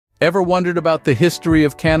Ever wondered about the history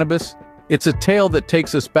of cannabis? It's a tale that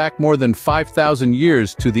takes us back more than 5,000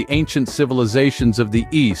 years to the ancient civilizations of the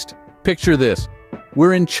East. Picture this.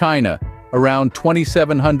 We're in China, around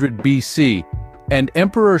 2700 BC, and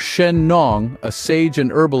Emperor Shen Nong, a sage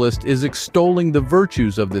and herbalist, is extolling the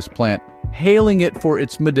virtues of this plant, hailing it for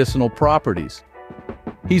its medicinal properties.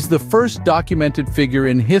 He's the first documented figure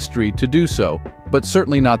in history to do so, but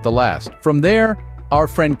certainly not the last. From there, our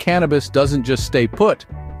friend cannabis doesn't just stay put.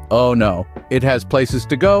 Oh no, it has places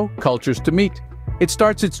to go, cultures to meet. It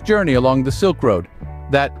starts its journey along the Silk Road,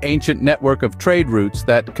 that ancient network of trade routes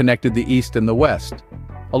that connected the East and the West.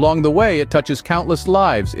 Along the way, it touches countless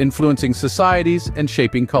lives, influencing societies and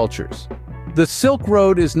shaping cultures. The Silk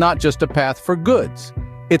Road is not just a path for goods.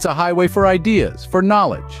 It's a highway for ideas, for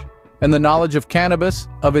knowledge. And the knowledge of cannabis,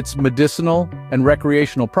 of its medicinal and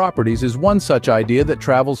recreational properties, is one such idea that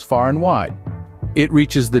travels far and wide. It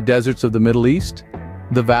reaches the deserts of the Middle East,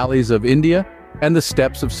 the valleys of India, and the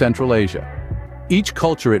steppes of Central Asia. Each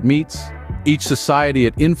culture it meets, each society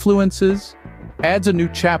it influences, adds a new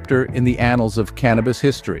chapter in the annals of cannabis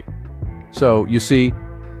history. So, you see,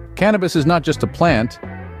 cannabis is not just a plant,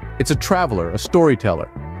 it's a traveler, a storyteller.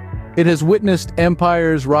 It has witnessed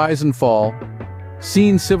empires rise and fall,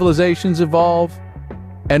 seen civilizations evolve,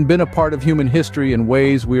 and been a part of human history in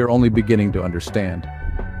ways we are only beginning to understand.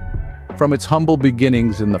 From its humble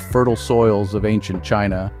beginnings in the fertile soils of ancient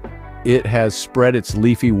China, it has spread its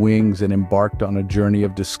leafy wings and embarked on a journey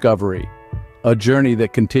of discovery, a journey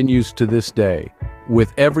that continues to this day.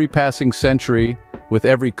 With every passing century, with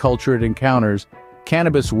every culture it encounters,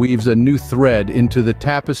 cannabis weaves a new thread into the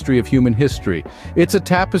tapestry of human history. It's a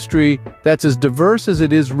tapestry that's as diverse as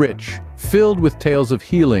it is rich, filled with tales of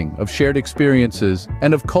healing, of shared experiences,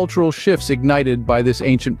 and of cultural shifts ignited by this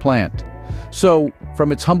ancient plant. So,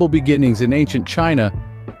 from its humble beginnings in ancient China,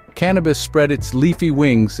 cannabis spread its leafy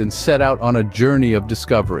wings and set out on a journey of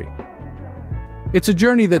discovery. It's a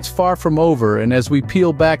journey that's far from over, and as we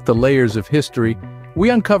peel back the layers of history, we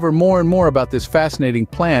uncover more and more about this fascinating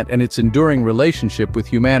plant and its enduring relationship with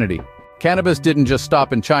humanity. Cannabis didn't just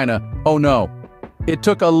stop in China, oh no. It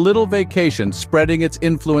took a little vacation, spreading its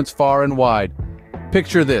influence far and wide.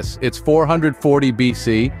 Picture this, it's 440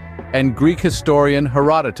 BC, and Greek historian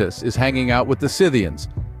Herodotus is hanging out with the Scythians,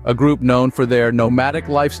 a group known for their nomadic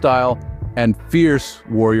lifestyle and fierce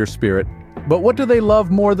warrior spirit. But what do they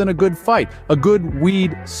love more than a good fight? A good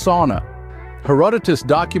weed sauna. Herodotus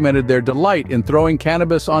documented their delight in throwing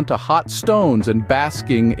cannabis onto hot stones and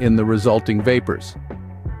basking in the resulting vapors.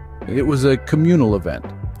 It was a communal event,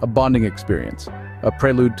 a bonding experience, a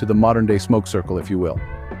prelude to the modern-day smoke circle, if you will.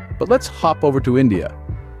 But let's hop over to India,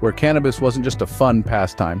 where cannabis wasn't just a fun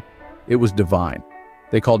pastime, it was divine.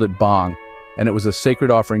 They called it Bhang, and it was a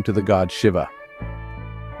sacred offering to the god Shiva.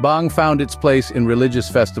 Bhang found its place in religious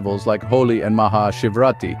festivals like Holi and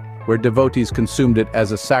Mahashivratri, where devotees consumed it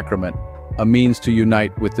as a sacrament, a means to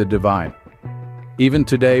unite with the divine. Even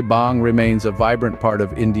today, Bhang remains a vibrant part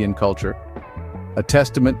of Indian culture, a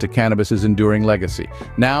testament to cannabis's enduring legacy.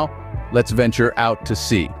 Now, let's venture out to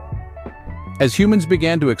sea. As humans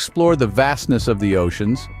began to explore the vastness of the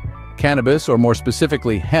oceans, cannabis, or more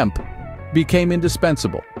specifically hemp, became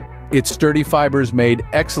indispensable. Its sturdy fibers made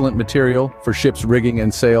excellent material for ships' rigging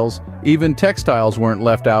and sails. Even textiles weren't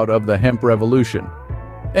left out of the hemp revolution.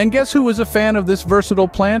 And guess who was a fan of this versatile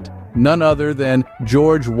plant? None other than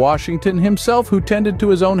George Washington himself, who tended to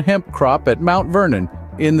his own hemp crop at Mount Vernon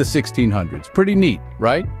in the 1600s. Pretty neat,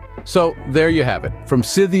 right? So there you have it. From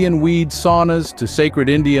Scythian weed saunas to sacred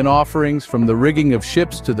Indian offerings, from the rigging of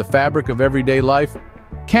ships to the fabric of everyday life,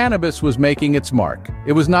 cannabis was making its mark.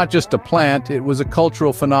 It was not just a plant, it was a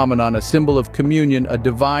cultural phenomenon, a symbol of communion, a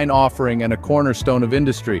divine offering, and a cornerstone of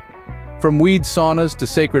industry. From weed saunas to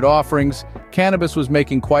sacred offerings, cannabis was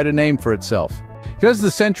making quite a name for itself. As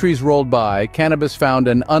the centuries rolled by, cannabis found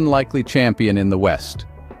an unlikely champion in the West.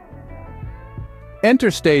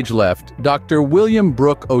 Enter stage left, Dr. William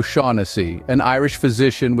Brooke O'Shaughnessy, an Irish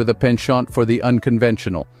physician with a penchant for the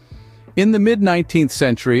unconventional. In the mid-19th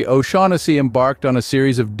century, O'Shaughnessy embarked on a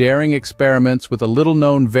series of daring experiments with a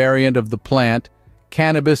little-known variant of the plant,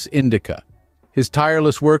 Cannabis Indica. His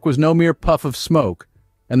tireless work was no mere puff of smoke,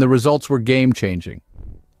 and the results were game-changing.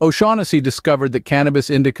 O'Shaughnessy discovered that Cannabis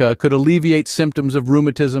Indica could alleviate symptoms of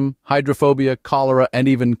rheumatism, hydrophobia, cholera, and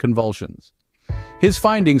even convulsions. His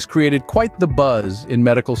findings created quite the buzz in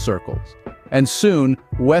medical circles, and soon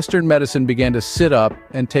Western medicine began to sit up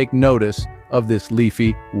and take notice of this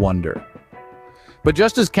leafy wonder. But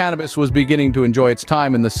just as cannabis was beginning to enjoy its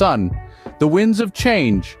time in the sun, the winds of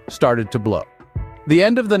change started to blow. The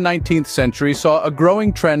end of the 19th century saw a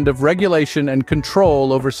growing trend of regulation and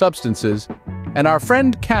control over substances And our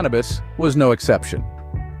friend cannabis was no exception.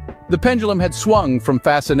 The pendulum had swung from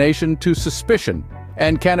fascination to suspicion,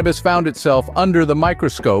 and cannabis found itself under the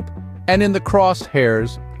microscope and in the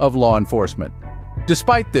crosshairs of law enforcement.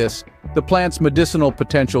 Despite this, the plant's medicinal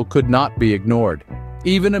potential could not be ignored.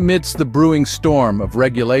 Even amidst the brewing storm of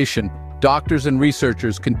regulation, doctors and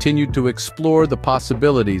researchers continued to explore the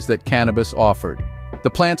possibilities that cannabis offered. The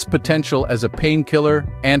plant's potential as a painkiller,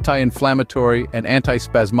 anti-inflammatory, and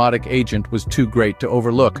antispasmodic agent was too great to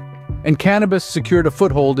overlook, and cannabis secured a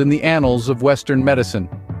foothold in the annals of Western medicine.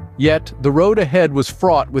 Yet, the road ahead was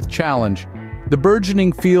fraught with challenge. The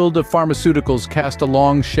burgeoning field of pharmaceuticals cast a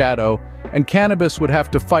long shadow, and cannabis would have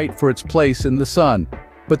to fight for its place in the sun.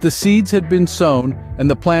 But the seeds had been sown, and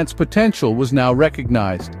the plant's potential was now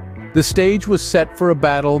recognized. The stage was set for a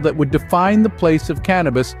battle that would define the place of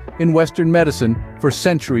cannabis in Western medicine for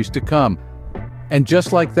centuries to come. And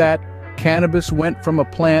just like that, cannabis went from a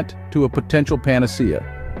plant to a potential panacea.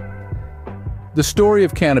 The story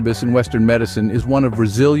of cannabis in Western medicine is one of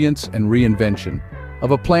resilience and reinvention,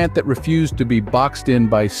 of a plant that refused to be boxed in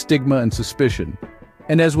by stigma and suspicion.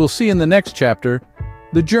 And as we'll see in the next chapter,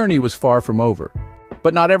 the journey was far from over.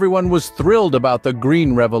 But not everyone was thrilled about the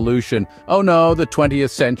Green Revolution. Oh no, the 20th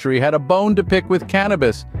century had a bone to pick with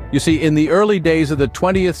cannabis. You see, in the early days of the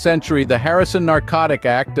 20th century, the Harrison Narcotic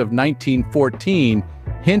Act of 1914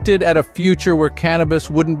 hinted at a future where cannabis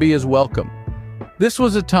wouldn't be as welcome. This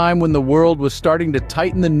was a time when the world was starting to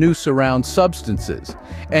tighten the noose around substances,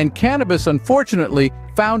 and cannabis, unfortunately,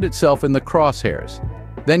 found itself in the crosshairs.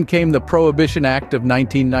 Then came the Prohibition Act of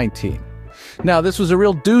 1919. Now, this was a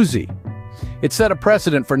real doozy. It set a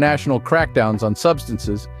precedent for national crackdowns on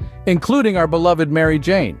substances, including our beloved Mary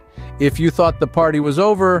Jane. If you thought the party was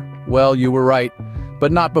over, well, you were right,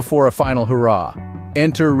 but not before a final hurrah.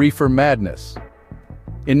 Enter Reefer Madness.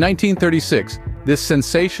 In 1936, this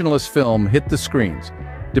sensationalist film hit the screens,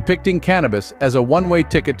 depicting cannabis as a one-way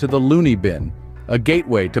ticket to the loony bin, a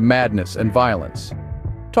gateway to madness and violence.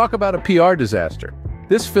 Talk about a PR disaster.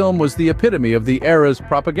 This film was the epitome of the era's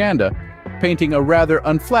propaganda, painting a rather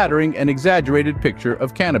unflattering and exaggerated picture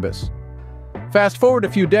of cannabis. Fast forward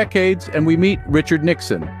a few decades and we meet Richard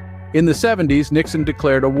Nixon. In the 70s, Nixon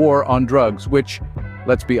declared a war on drugs, which,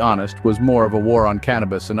 let's be honest, was more of a war on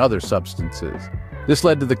cannabis and other substances. This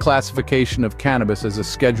led to the classification of cannabis as a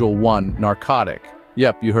Schedule I narcotic.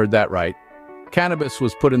 Yep, you heard that right. Cannabis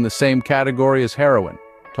was put in the same category as heroin.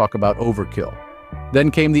 Talk about overkill.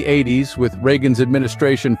 Then came the 80s, with Reagan's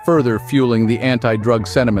administration further fueling the anti-drug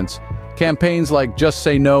sentiments. Campaigns like Just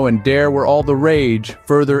Say No and Dare were all the rage,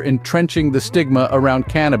 further entrenching the stigma around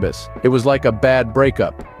cannabis. It was like a bad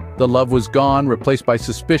breakup. The love was gone, replaced by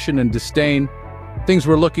suspicion and disdain. Things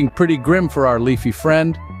were looking pretty grim for our leafy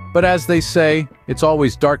friend. But as they say, it's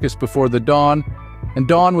always darkest before the dawn, and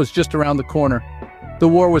dawn was just around the corner. The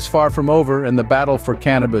war was far from over, and the battle for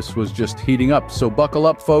cannabis was just heating up. So buckle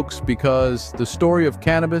up, folks, because the story of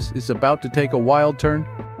cannabis is about to take a wild turn.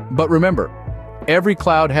 But remember, every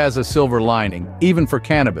cloud has a silver lining, even for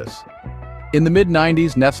cannabis. In the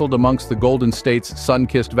mid-90s, nestled amongst the Golden State's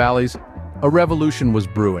sun-kissed valleys, a revolution was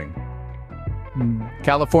brewing.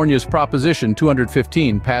 California's Proposition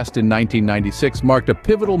 215, passed in 1996, marked a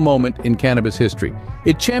pivotal moment in cannabis history.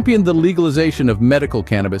 It championed the legalization of medical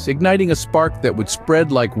cannabis, igniting a spark that would spread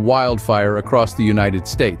like wildfire across the United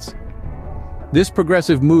States. This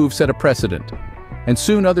progressive move set a precedent, and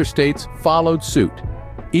soon other states followed suit,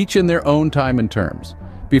 each in their own time and terms.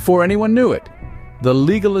 Before anyone knew it, the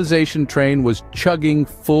legalization train was chugging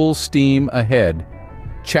full steam ahead,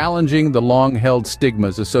 challenging the long-held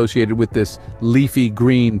stigmas associated with this leafy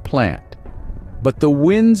green plant. But the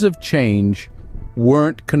winds of change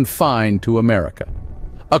weren't confined to America.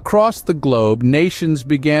 Across the globe, nations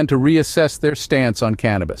began to reassess their stance on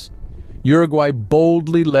cannabis. Uruguay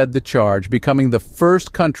boldly led the charge, becoming the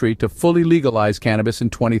first country to fully legalize cannabis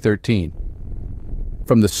in 2013.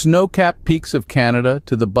 From the snow-capped peaks of Canada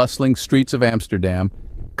to the bustling streets of Amsterdam,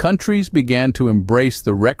 countries began to embrace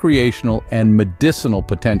the recreational and medicinal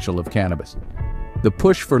potential of cannabis. The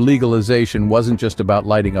push for legalization wasn't just about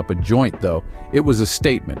lighting up a joint, though. It was a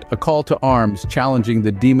statement, a call to arms challenging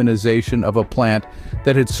the demonization of a plant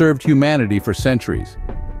that had served humanity for centuries.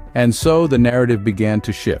 And so the narrative began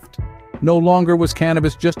to shift. No longer was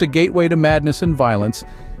cannabis just a gateway to madness and violence,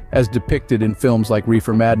 as depicted in films like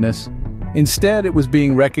Reefer Madness. Instead, it was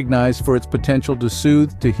being recognized for its potential to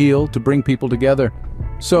soothe, to heal, to bring people together.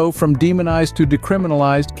 So, from demonized to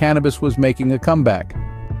decriminalized, cannabis was making a comeback.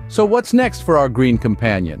 So what's next for our green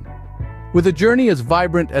companion? With a journey as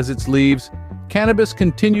vibrant as its leaves, cannabis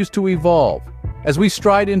continues to evolve. As we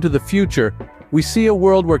stride into the future, we see a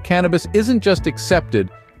world where cannabis isn't just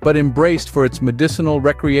accepted, but embraced for its medicinal,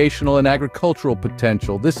 recreational, and agricultural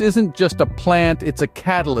potential. This isn't just a plant, it's a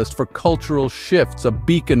catalyst for cultural shifts, a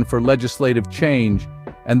beacon for legislative change.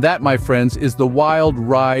 And that, my friends, is the wild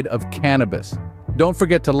ride of cannabis. Don't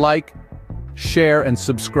forget to like, share, and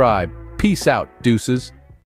subscribe. Peace out, deuces.